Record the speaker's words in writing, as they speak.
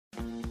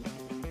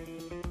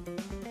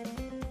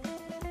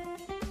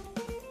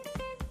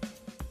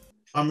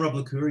I'm Rob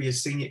Licuria,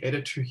 senior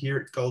editor here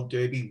at Gold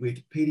Derby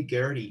with Peter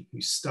Gerety,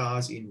 who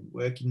stars in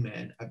Working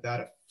Man,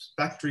 about a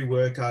factory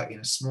worker in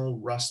a small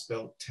Rust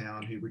Belt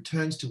town who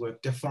returns to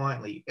work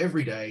defiantly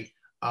every day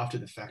after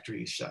the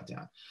factory is shut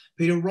down.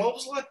 Peter,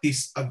 roles like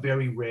this are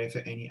very rare for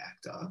any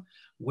actor,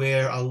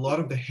 where a lot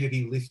of the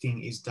heavy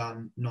lifting is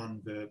done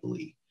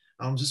non-verbally.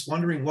 I'm just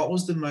wondering, what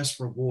was the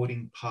most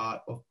rewarding part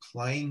of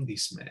playing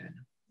this man?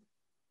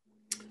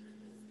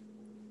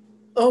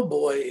 Oh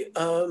boy,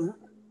 there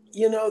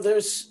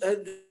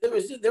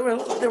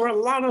were a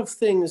lot of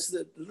things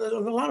a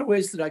lot of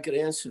ways that I could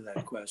answer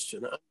that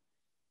question.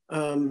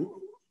 Um,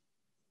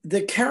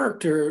 the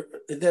character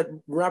that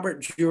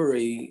Robert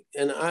Jury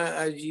and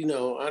I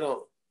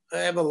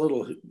have a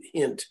little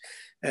hint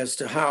as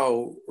to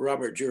how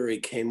Robert Jury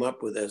came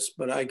up with this,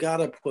 but I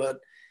gotta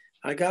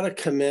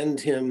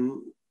commend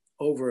him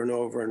over and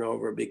over and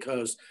over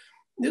because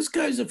this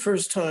guy's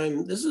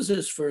this is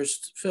his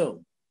first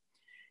film.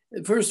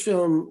 The first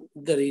film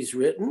that he's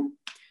written,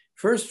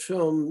 first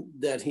film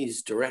that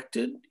he's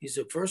directed. He's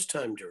a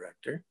first-time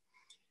director.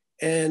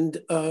 And,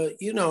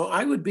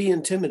 I would be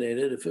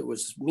intimidated if it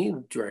was me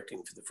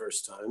directing for the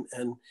first time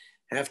and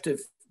have to,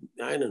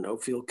 I don't know,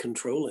 feel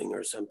controlling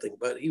or something.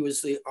 But he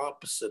was the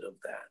opposite of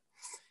that.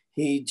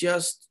 He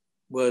just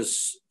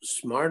was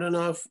smart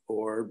enough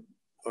or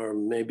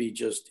maybe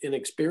just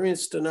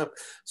inexperienced enough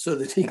so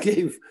that he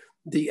gave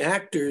the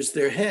actors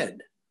their head.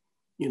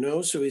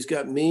 So he's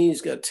got me, he's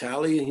got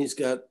Tally, and he's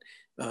got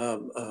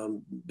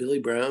Billy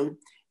Brown,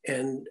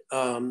 and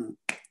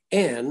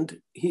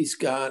he's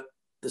got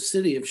the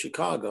city of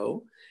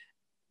Chicago,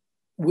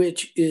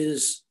 which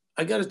is,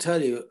 I got to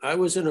tell you, I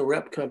was in a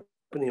rep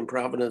company in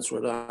Providence,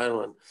 Rhode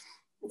Island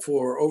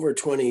for over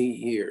 20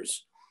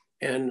 years.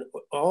 And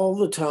all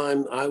the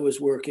time I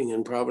was working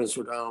in Providence,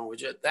 Rhode Island,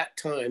 which at that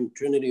time,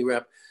 Trinity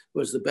Rep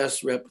was the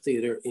best rep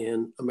theater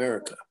in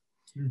America.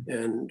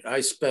 And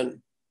I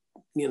spent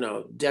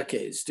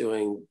decades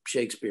doing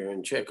Shakespeare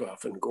and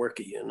Chekhov and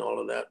Gorky and all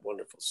of that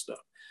wonderful stuff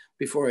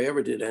before I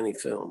ever did any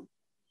film.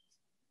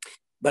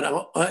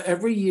 But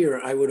every year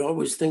I would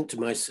always think to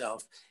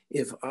myself,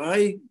 if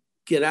I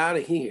get out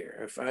of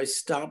here, if I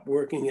stop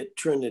working at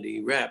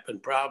Trinity Rep in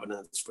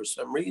Providence for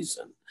some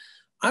reason,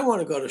 I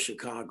want to go to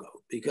Chicago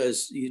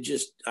because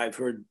I've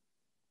heard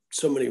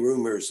so many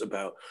rumors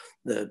about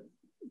the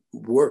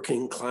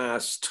working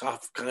class,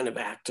 tough kind of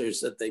actors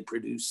that they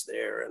produce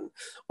there, and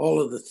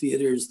all of the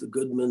theaters, the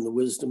Goodman, the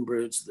Wisdom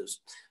Bridge, the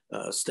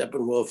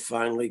Steppenwolf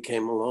finally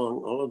came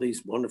along, all of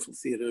these wonderful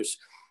theaters,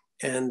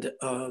 and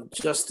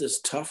just this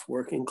tough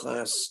working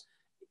class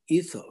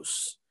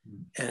ethos.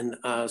 And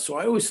so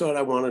I always thought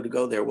I wanted to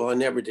go there. Well, I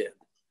never did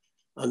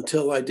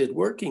until I did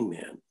Working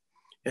Man.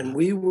 And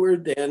we were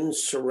then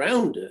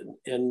surrounded,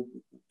 and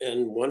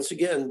once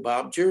again,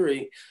 Bob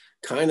Jury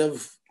kind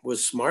of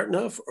was smart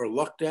enough or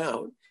lucked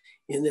out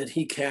in that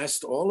he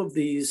cast all of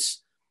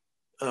these,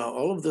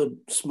 all of the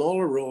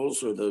smaller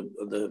roles or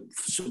the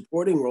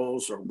supporting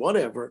roles or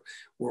whatever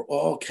were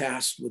all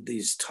cast with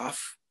these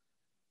tough,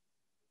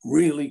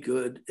 really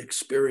good,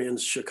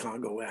 experienced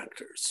Chicago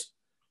actors.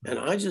 And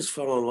I just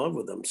fell in love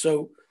with them.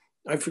 So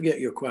I forget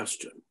your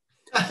question.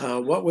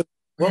 What was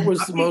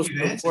the most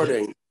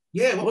rewarding?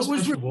 Yeah, what was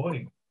most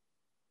rewarding?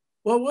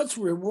 Well, what's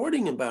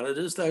rewarding about it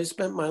is that I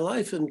spent my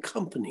life in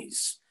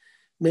companies,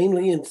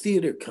 mainly in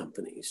theater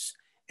companies.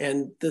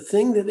 And the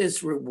thing that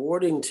is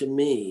rewarding to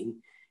me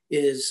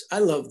is I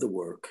love the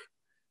work.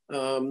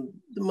 The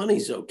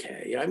money's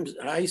okay.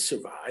 I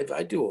survive.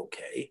 I do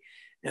okay.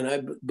 And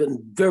I've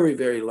been very,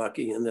 very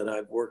lucky in that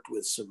I've worked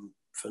with some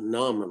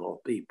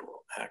phenomenal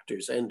people,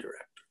 actors and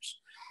directors.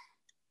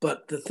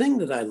 But the thing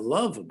that I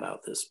love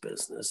about this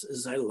business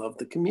is I love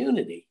the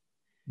community.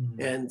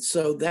 And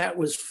so that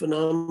was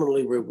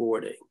phenomenally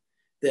rewarding,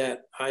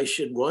 that I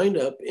should wind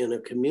up in a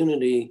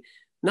community,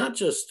 not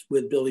just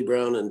with Billy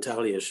Brown and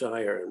Talia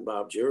Shire and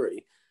Bob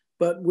Jury,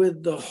 but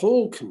with the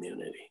whole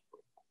community.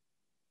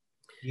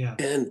 Yeah.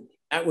 And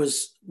that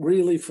was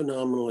really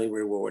phenomenally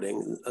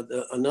rewarding.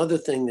 Another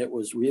thing that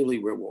was really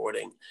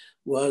rewarding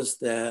was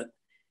that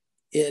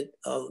it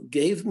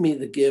gave me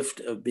the gift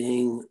of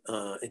being,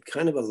 it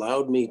kind of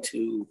allowed me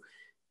to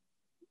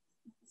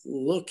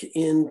look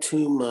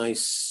into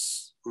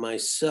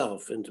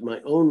myself, into my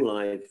own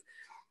life,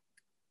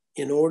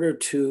 in order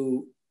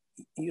to,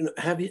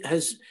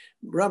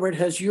 Robert,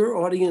 has your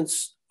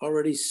audience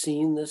already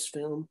seen this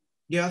film?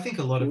 Yeah, I think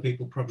a lot of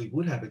people probably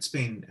would have. It's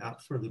been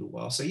out for a little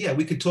while. So yeah,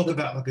 we could talk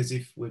about like as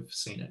if we've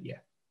seen it, yeah.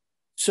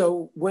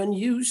 So when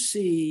you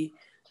see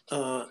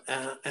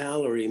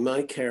Allery,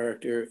 my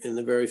character, in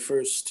the very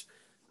first,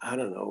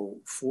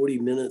 40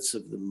 minutes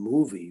of the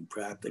movie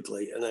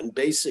practically, and I'm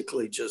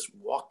basically just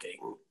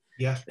walking.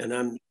 Yeah.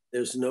 And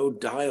there's no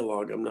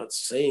dialogue. I'm not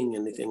saying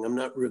anything. I'm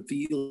not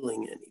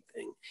revealing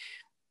anything.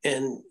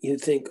 And you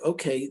think,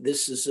 okay,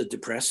 this is a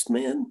depressed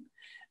man.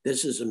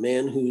 This is a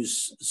man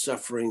who's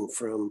suffering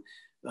from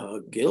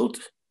guilt,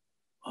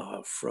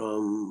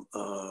 from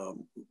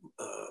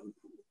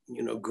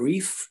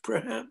grief,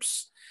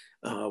 perhaps.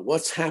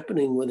 What's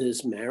happening with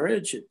his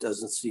marriage? It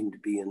doesn't seem to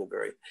be in a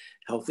very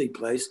healthy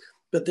place.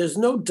 but there's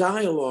no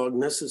dialogue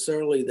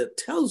necessarily that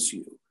tells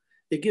you,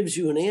 it gives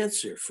you an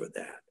answer for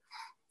that.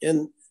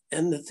 And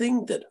the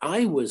thing that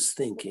I was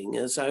thinking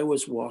as I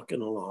was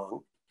walking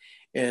along,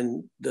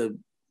 and the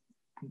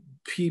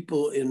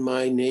people in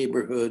my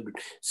neighborhood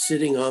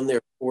sitting on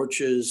their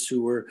porches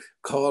who were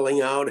calling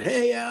out,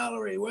 "Hey,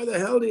 Allery, where the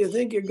hell do you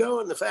think you're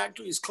going? The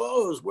factory's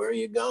closed. Where are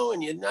you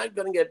going? You're not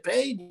going to get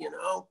paid,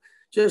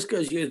 just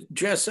because you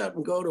dress up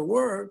and go to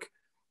work."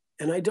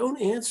 And I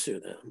don't answer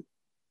them.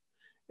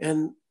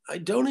 And I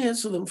don't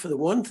answer them for the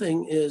one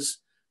thing is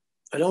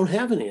I don't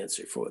have an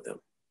answer for them.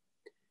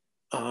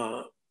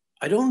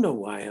 I don't know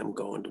why I'm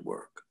going to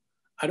work.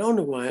 I don't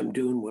know why I'm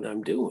doing what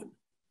I'm doing.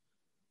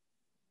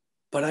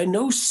 But I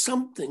know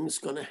something's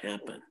going to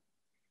happen.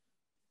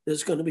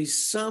 There's going to be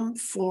some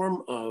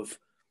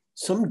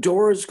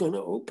door is going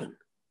to open,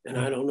 and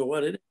I don't know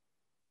what it is.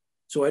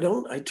 So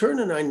I turn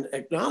and I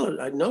acknowledge,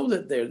 I know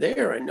that they're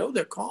there. I know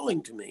they're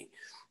calling to me,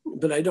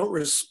 but I don't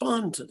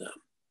respond to them.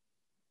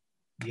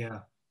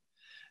 Yeah.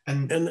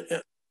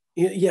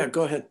 Yeah,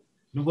 go ahead.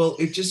 Well,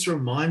 it just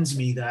reminds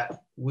me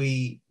that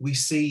we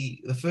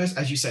see the first,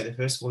 as you say, the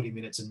first 40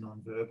 minutes are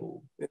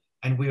nonverbal.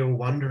 And we were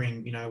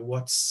wondering,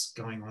 what's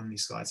going on in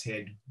this guy's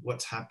head?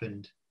 What's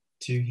happened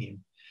to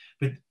him?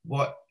 But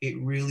what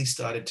really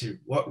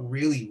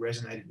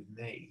resonated with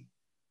me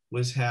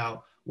was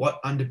how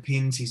what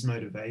underpins his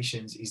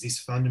motivations is this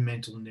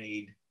fundamental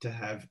need to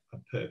have a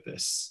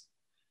purpose.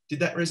 Did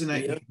that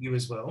resonate with you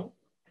as well?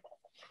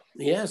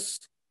 Yes,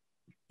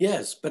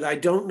 but I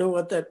don't know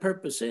what that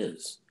purpose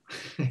is.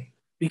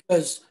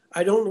 Because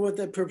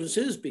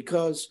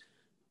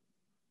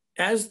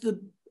as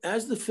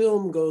the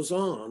film goes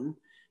on,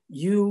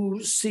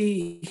 you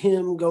see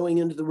him going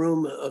into the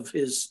room of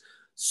his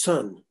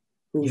son,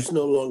 who's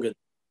no longer there.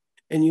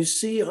 And you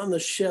see on the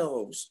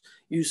shelves,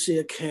 you see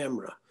a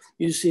camera,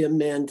 you see a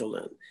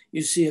mandolin,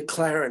 you see a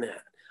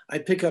clarinet. I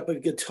pick up a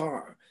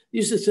guitar.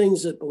 These are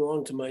things that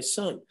belong to my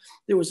son.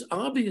 There was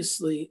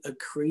obviously a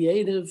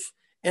creative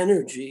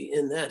energy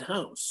in that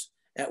house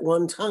at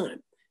one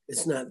time.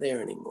 It's not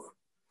there anymore.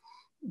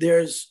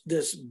 There's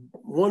this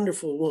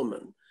wonderful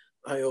woman,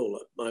 Iola,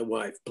 my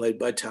wife, played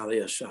by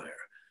Talia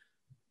Shire,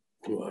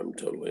 who I'm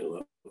totally in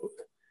love with.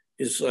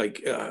 It's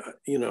like,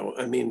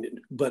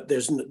 but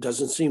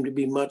doesn't seem to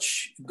be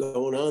much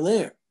going on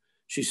there.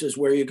 She says,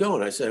 "Where are you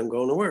going?" I said, "I'm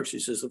going to work." She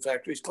says, "The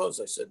factory's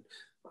closed." I said,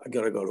 "I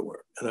got to go to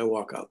work." And I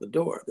walk out the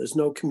door. There's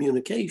no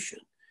communication.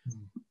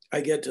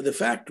 I get to the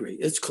factory.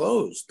 It's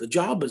closed. The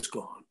job is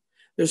gone.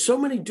 There's so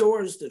many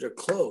doors that are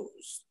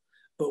closed.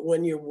 But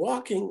when I'm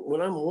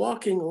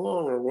walking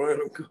along or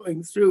when I'm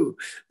going through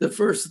the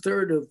first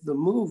third of the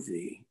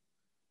movie,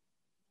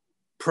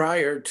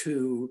 prior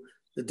to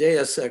the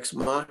Deus Ex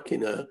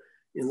Machina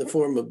in the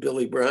form of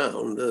Billy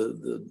Brown,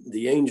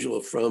 the angel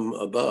from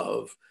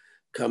above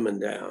coming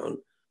down,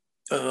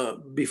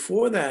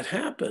 before that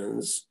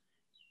happens,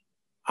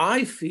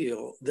 I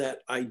feel that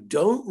I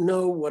don't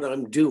know what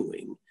I'm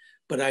doing,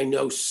 but I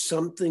know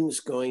something's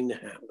going to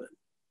happen.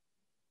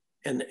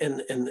 And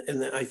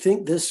I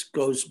think this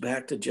goes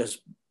back to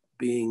just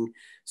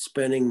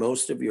spending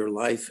most of your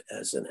life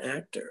as an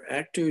actor.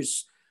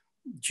 Actors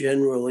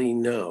generally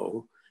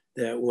know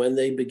that when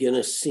they begin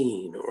a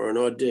scene or an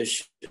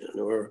audition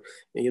or,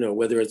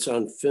 whether it's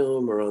on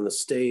film or on the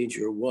stage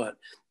or what,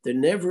 they're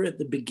never at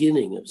the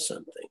beginning of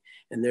something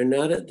and they're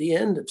not at the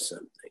end of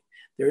something.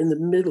 They're in the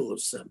middle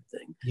of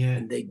something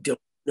and they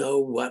don't know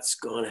what's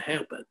going to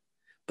happen,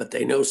 but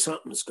they know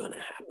something's going to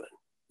happen.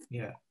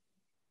 Yeah,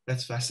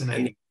 that's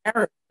fascinating.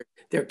 And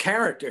their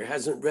character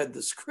hasn't read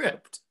the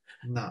script.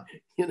 No.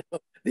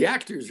 The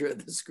actor's read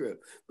the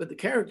script, but the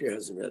character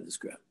hasn't read the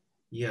script.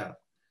 Yeah.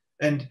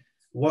 And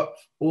what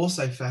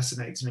also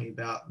fascinates me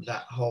about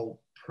that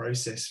whole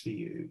process for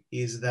you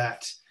is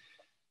that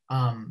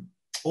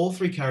all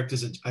three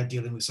characters are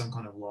dealing with some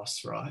kind of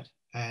loss, right?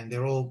 And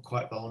they're all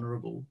quite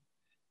vulnerable.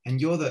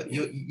 And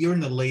you're in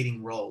the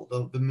leading role.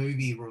 The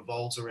movie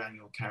revolves around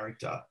your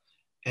character.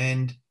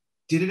 And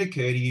did it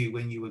occur to you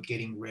when you were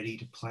getting ready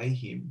to play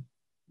him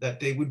that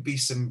there would be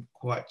some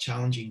quite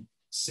challenging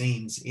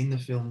scenes in the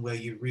film where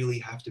you really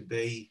have to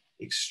be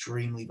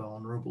extremely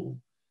vulnerable?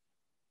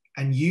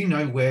 And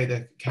where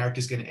the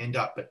character's going to end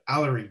up, but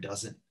Allery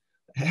doesn't.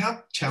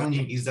 How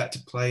challenging is that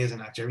to play as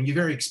an actor? I mean, you're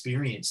very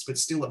experienced, but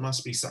still it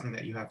must be something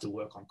that you have to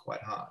work on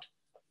quite hard.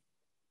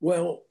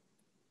 Well,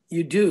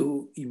 you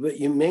do, but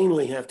you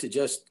mainly have to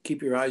just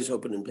keep your eyes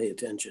open and pay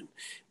attention,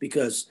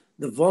 because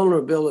the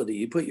vulnerability,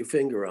 you put your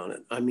finger on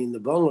it. I mean, the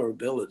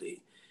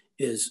vulnerability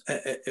is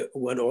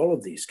what all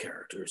of these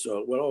characters,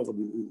 what all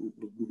the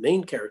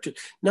main characters,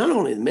 not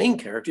only the main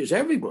characters,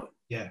 everyone.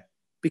 Yeah.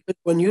 Because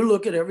when you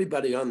look at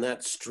everybody on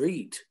that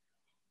street,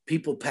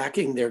 people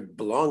packing their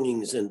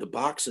belongings into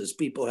boxes,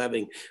 people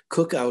having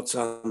cookouts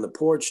on the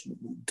porch,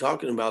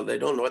 talking about they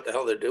don't know what the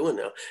hell they're doing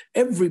now.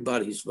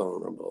 Everybody's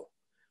vulnerable.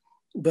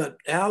 But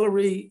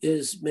Allery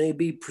is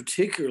maybe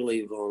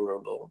particularly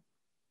vulnerable.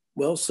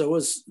 Well, so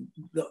is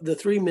the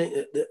three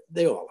main,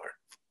 they all are.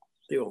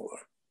 They all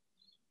are.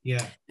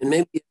 Yeah.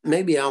 And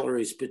maybe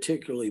Allery's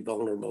particularly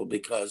vulnerable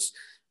because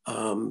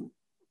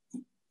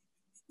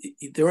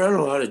there aren't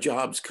a lot of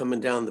jobs coming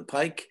down the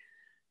pike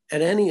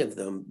at any of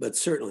them, but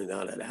certainly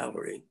not at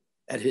Hallery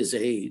at his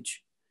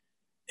age.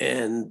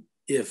 And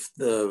if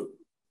the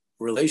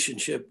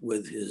relationship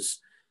with his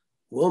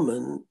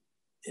woman,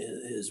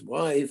 his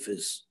wife,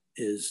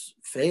 is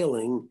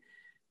failing,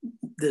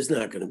 there's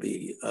not going to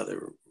be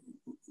other,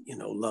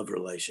 love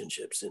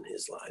relationships in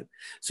his life.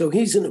 So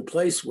he's in a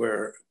place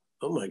where,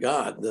 oh my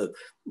God,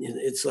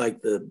 it's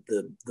like the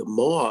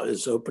maw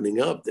is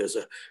opening up. There's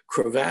a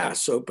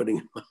crevasse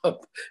opening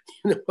up,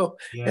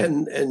 Yeah.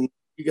 and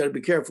you got to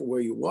be careful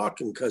where you're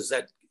walking, because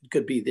that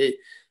could be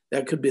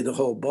the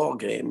whole ball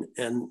game.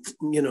 And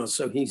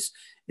so he's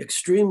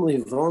extremely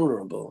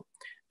vulnerable.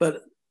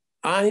 But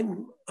I've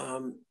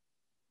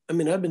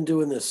been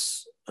doing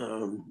this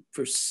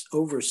for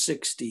over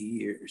 60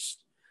 years.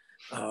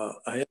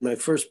 I had my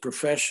first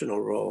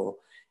professional role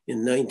in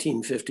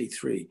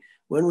 1953.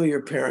 When were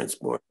your parents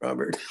born,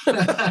 Robert?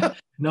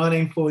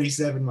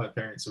 1947, my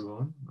parents were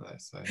born.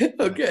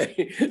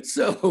 Okay,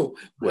 so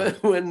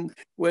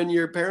when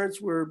your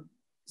parents were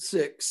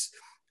 6,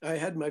 I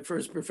had my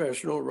first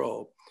professional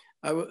role.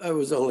 I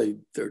was only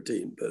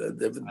 13, but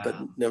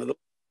nevertheless,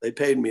 they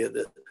paid me at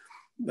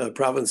the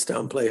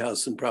Provincetown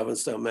Playhouse in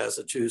Provincetown,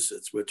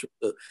 Massachusetts, which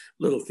was a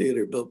little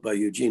theater built by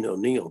Eugene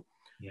O'Neill.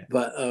 Yeah.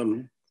 But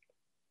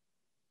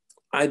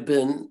I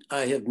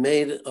have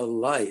made a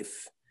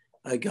life.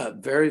 I got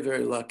very,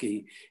 very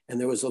lucky. And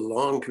there was a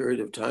long period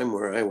of time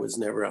where I was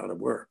never out of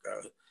work.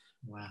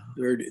 Wow.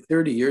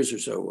 30 years or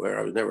so where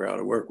I was never out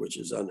of work, which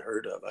is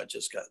unheard of. I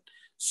just got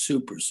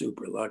super,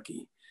 super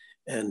lucky.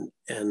 And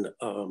I've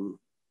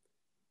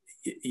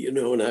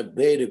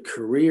made a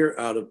career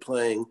out of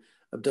playing.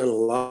 I've done a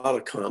lot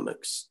of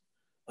comics,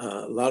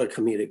 a lot of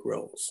comedic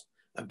roles.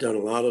 I've done a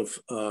lot of,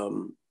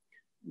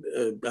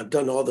 I've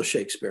done all the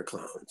Shakespeare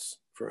clowns,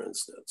 for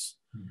instance.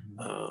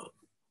 Mm-hmm.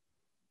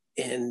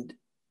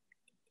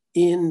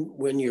 And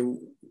when you're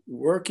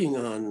working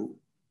on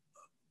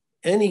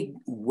any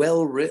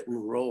well-written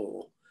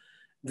role,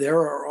 there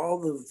are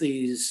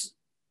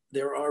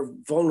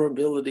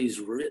vulnerabilities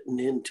written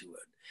into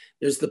it.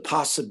 There's the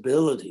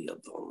possibility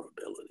of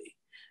vulnerability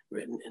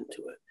written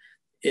into it.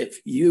 If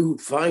you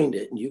find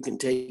it and you can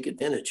take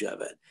advantage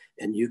of it,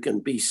 and you can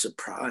be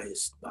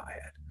surprised by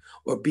it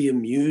or be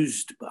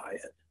amused by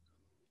it,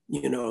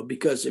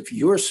 because if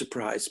you're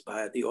surprised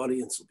by it, the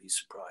audience will be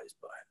surprised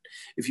by it.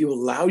 If you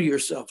allow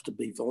yourself to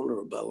be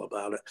vulnerable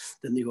about it,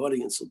 then the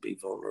audience will be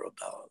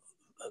vulnerable,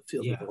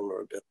 feel the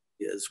vulnerability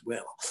as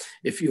well.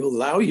 If you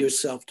allow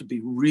yourself to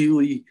be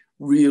really,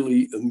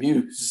 really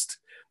amused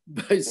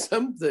by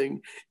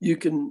something,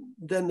 then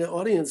the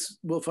audience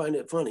will find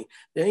it funny.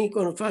 They ain't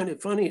going to find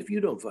it funny if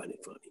you don't find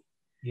it funny.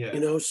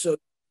 Yeah. So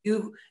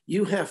you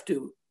have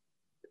to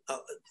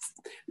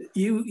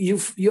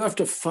you have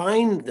to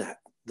find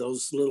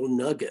those little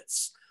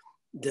nuggets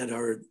that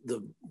are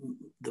the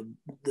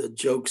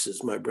jokes,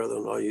 as my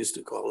brother-in-law used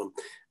to call them,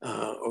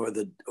 or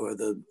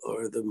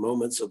the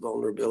moments of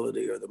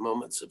vulnerability or the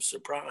moments of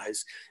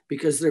surprise,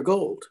 because they're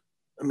gold.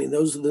 I mean,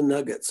 those are the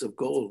nuggets of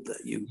gold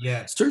that you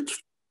search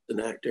for as an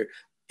actor,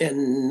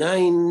 and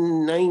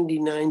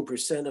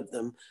 99% of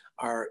them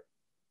are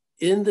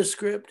in the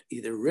script,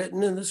 either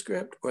written in the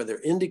script or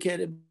they're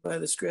indicated by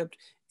the script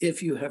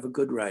if you have a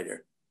good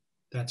writer.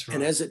 That's right.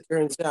 And as it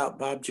turns out,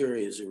 Bob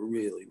Jury is a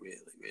really, really,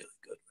 really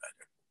good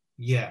writer.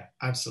 Yeah,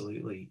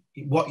 absolutely.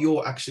 What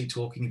you're actually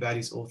talking about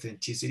is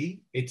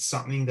authenticity. It's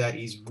something that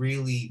is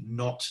really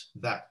not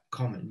that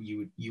common.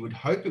 You would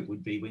hope it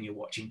would be when you're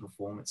watching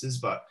performances,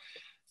 but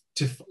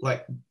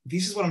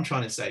this is what I'm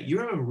trying to say. You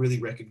have a really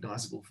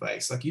recognizable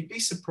face. Like, you'd be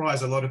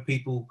surprised, a lot of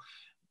people,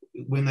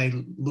 when they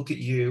look at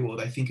you or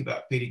they think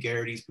about Peter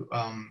Gerety's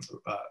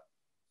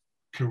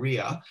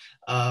career,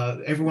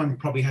 everyone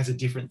probably has a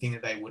different thing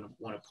that they would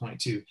want to point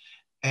to,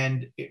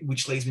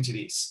 which leads me to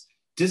this.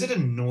 Does it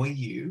annoy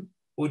you,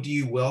 or do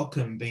you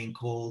welcome being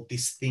called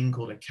this thing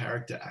called a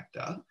character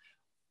actor?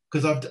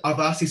 Because I've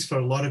asked this for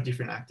a lot of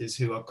different actors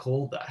who are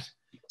called that.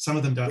 Some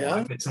of them don't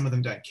like it, some of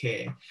them don't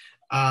care.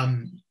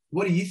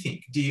 What do you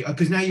think?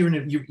 Because now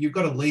you've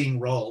got a leading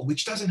role,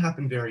 which doesn't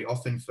happen very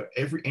often for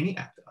any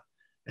actor,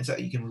 and so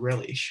you can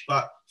relish.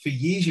 But for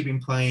years you've been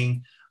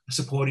playing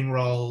supporting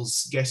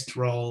roles, guest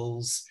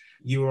roles.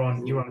 You're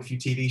on a few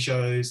TV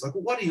shows. Like,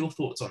 what are your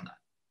thoughts on that?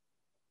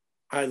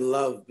 I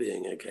love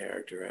being a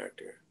character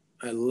actor.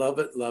 I love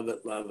it, love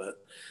it, love it.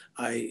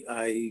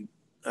 I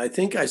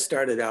think I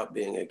started out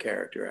being a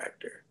character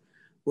actor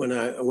when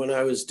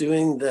I was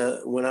 13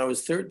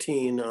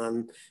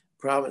 in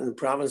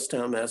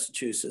Provincetown,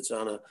 Massachusetts,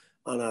 on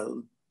a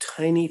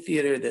tiny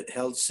theater that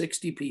held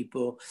 60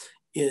 people.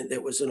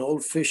 It was an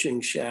old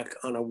fishing shack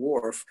on a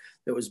wharf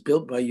that was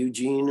built by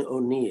Eugene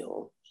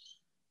O'Neill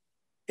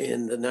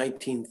in the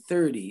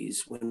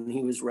 1930s, when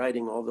he was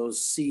writing all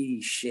those sea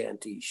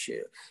shanty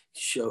show,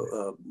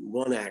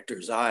 One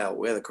Actor's Isle,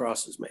 Where the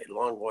Cross is Made,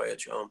 Long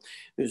Voyage Home.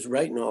 He was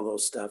writing all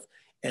those stuff.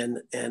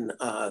 And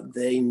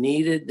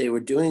they were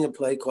doing a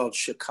play called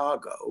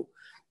Chicago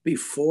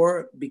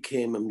before it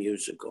became a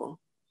musical.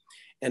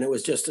 and it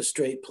was just a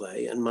straight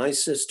play. And my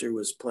sister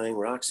was playing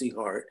Roxy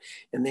Hart,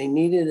 and they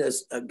needed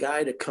a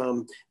guy to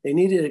come. They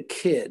needed a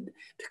kid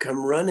to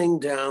come running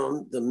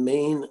down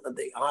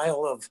the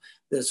aisle of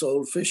this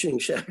old fishing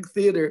shack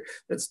theater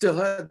that still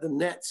had the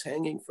nets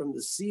hanging from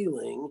the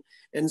ceiling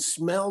and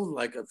smelled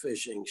like a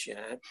fishing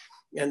shack.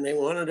 And they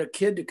wanted a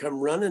kid to come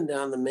running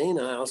down the main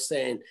aisle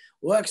saying,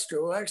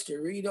 "Wexter,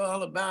 Wexter, read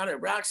all about it.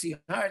 Roxy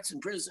Hart's in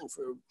prison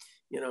for,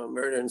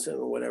 murder and sin,"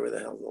 or whatever the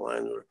hell the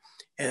lines were.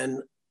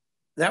 And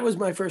that was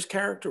my first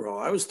character role.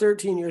 I was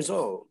 13 years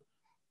old,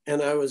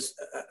 and I was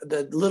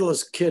the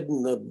littlest kid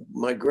in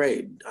my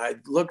grade. I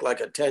looked like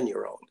a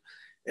 10-year-old,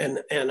 and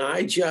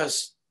I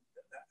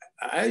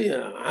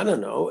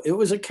don't know. It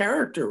was a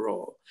character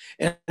role,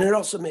 and it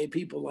also made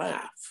people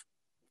laugh.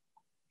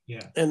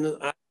 Yeah. And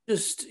I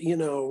just,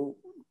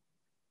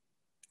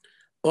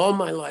 all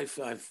my life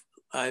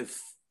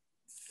I've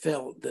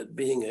felt that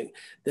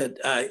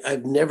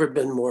I've never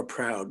been more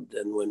proud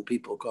than when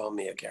people call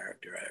me a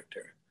character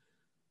actor.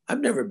 I've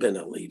never been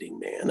a leading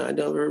man. I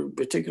never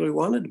particularly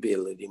wanted to be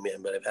a leading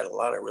man, but I've had a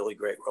lot of really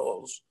great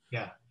roles.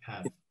 Yeah.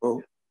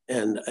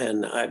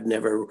 And I've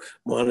never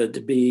wanted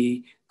to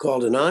be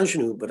called an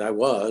ingenue, but I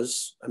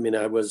was. I mean,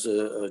 I was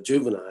a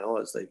juvenile,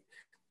 as the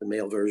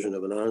male version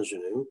of an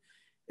ingenue.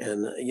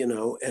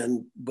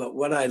 And, but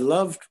what I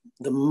loved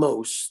the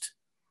most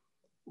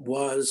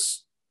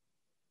was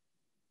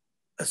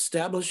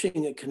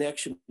establishing a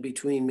connection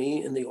between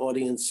me and the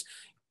audience,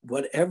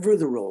 whatever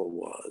the role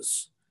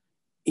was,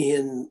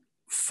 in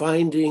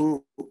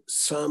finding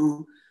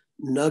some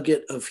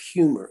nugget of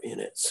humor in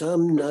it,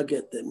 some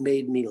nugget that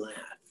made me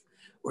laugh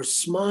or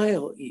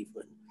smile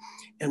even.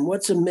 And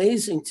what's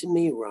amazing to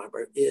me,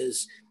 Robert,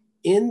 is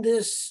in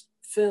this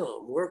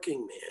film,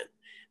 Working Man,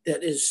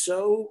 that has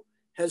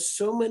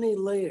so many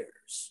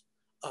layers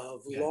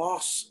of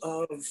loss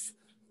of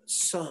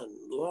son,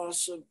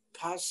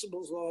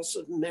 possible loss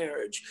of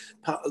marriage,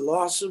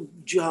 loss of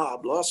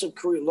job, loss of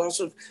career, loss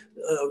of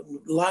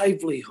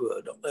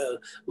livelihood,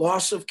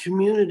 loss of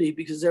community,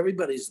 because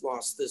everybody's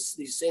lost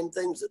these same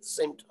things at the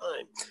same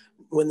time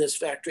when this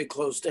factory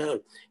closed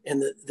down.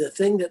 And the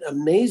thing that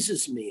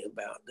amazes me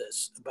about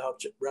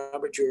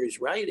Robert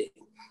Jury's writing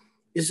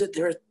is that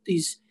there are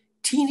these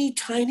teeny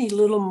tiny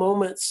little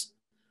moments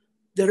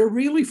that are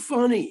really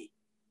funny.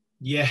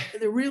 Yeah.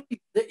 They're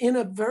in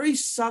a very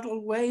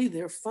subtle way,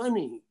 they're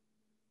funny.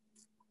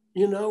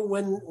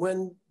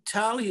 When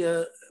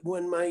Talia,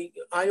 when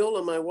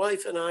Iola, my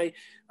wife, and I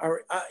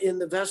are in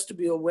the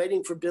vestibule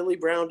waiting for Billy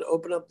Brown to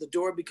open up the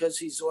door because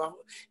he's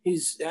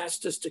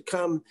asked us to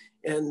come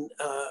and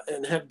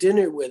have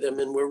dinner with him,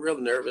 and we're real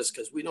nervous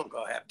because we don't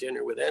go have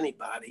dinner with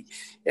anybody.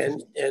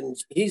 And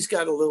he's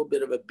got a little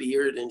bit of a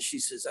beard, and she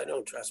says, "I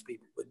don't trust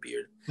people with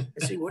beard."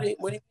 I say, "What do you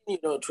mean you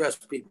don't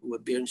trust people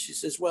with beard?" And she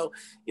says, "Well,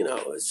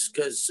 it's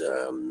because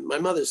my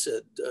mother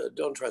said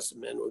don't trust a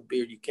man with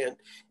beard. You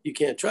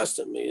can't trust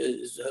him.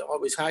 He's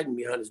always hiding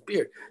behind his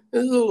beard."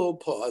 There's a little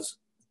pause,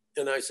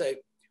 and I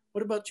say,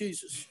 "What about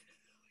Jesus?"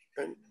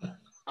 And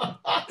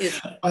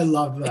I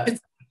love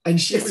that.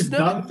 And she was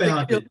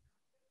dumbfounded.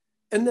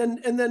 And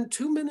then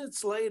 2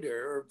 minutes later,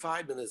 or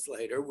 5 minutes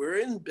later, we're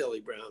in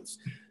Billy Brown's.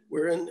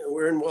 We're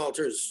in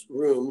Walter's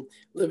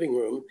living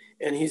room,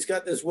 and he's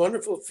got this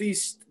wonderful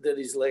feast that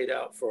he's laid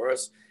out for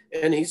us.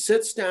 And he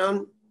sits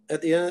down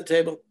at the end of the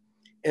table,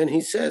 and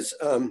he says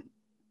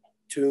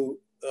to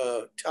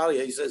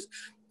Talia, he says,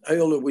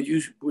 "Iola, would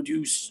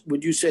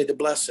you say the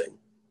blessing?"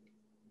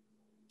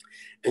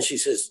 And she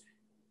says,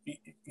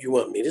 "You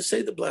want me to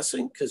say the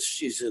blessing?" Because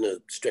she's in a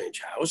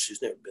strange house.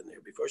 She's never been there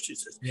before. She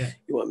says, "Yeah.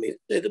 You want me to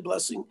say the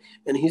blessing?"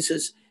 And he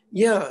says,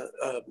 "Yeah.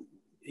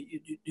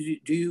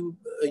 Do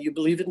you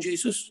believe in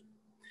Jesus?"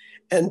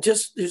 And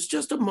there's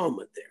just a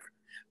moment there.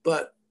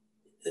 But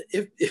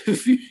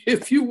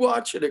if you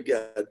watch it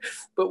again,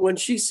 but when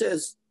he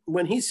says,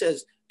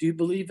 "Do you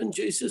believe in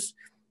Jesus?"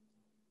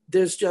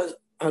 There's just,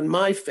 on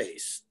my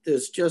face,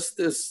 there's just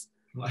this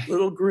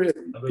little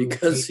grin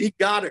because he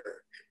got her.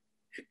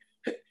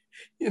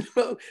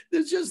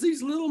 There's just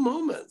these little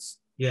moments.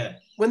 Yeah.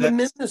 When the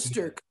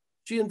minister,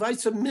 she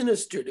invites a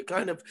minister to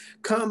kind of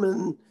come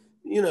and,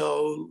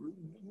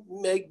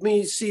 make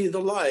me see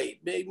the light,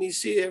 make me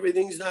see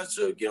everything's not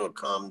so,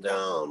 calm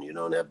down. You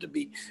don't have to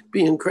be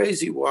being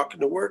crazy walking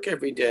to work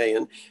every day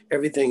and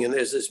everything. And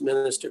there's this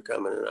minister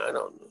coming, and I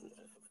don't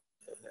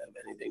have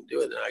anything to do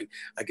with it.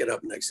 I get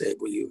up and I say,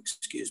 "Will you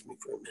excuse me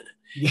for a minute?"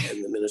 Yeah.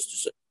 And the minister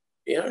said,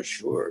 "Yeah,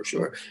 sure.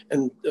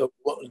 And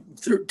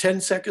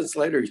 10 seconds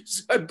later,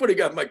 I'm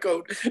putting on my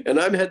coat and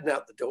I'm heading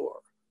out the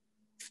door.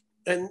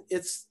 And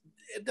it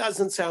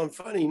doesn't sound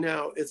funny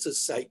now. It's a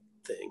sight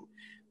thing,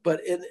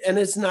 and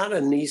it's not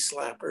a knee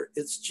slapper.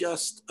 It's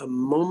just a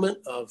moment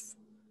of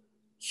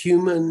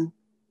human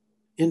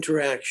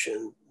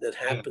interaction that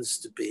happens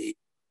to be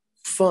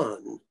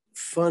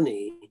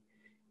funny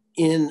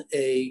in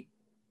a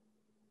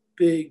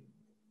big,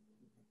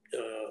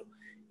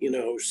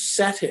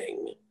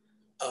 setting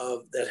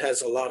that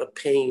has a lot of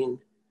pain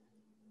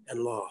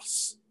and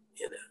loss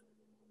in it.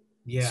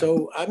 Yeah.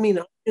 So I mean,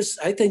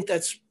 I think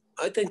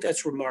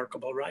that's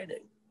remarkable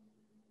writing.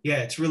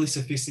 Yeah, it's really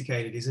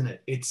sophisticated, isn't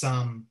it? It's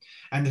and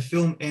the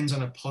film ends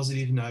on a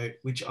positive note,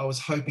 which I was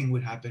hoping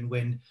would happen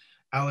when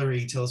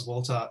Allery tells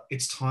Walter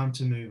it's time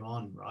to move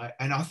on, right?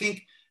 And I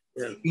think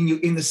Yeah.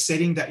 in the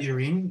setting that you're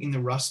in the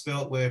Rust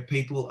Belt, where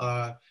people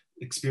are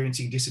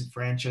experiencing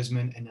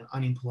disenfranchisement and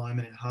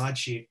unemployment and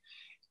hardship,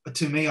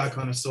 to me, I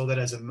kind of saw that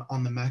as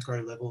on the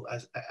macro level,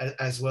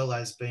 as well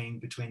as being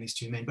between these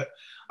two men. But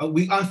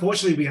we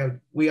unfortunately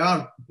we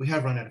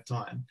have run out of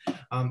time,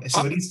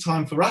 so it is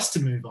time for us to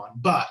move on.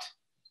 But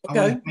I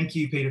want Okay. to thank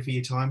you, Peter, for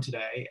your time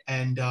today,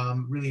 and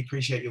really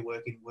appreciate your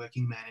work in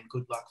Working Man, and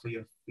good luck for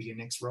your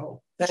next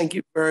role. Thank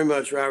you very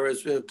much, Robert.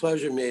 It's been a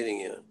pleasure meeting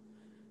you.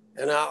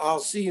 And I'll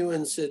see you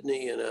in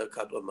Sydney in a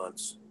couple of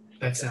months.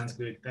 That sounds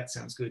good. That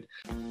sounds good.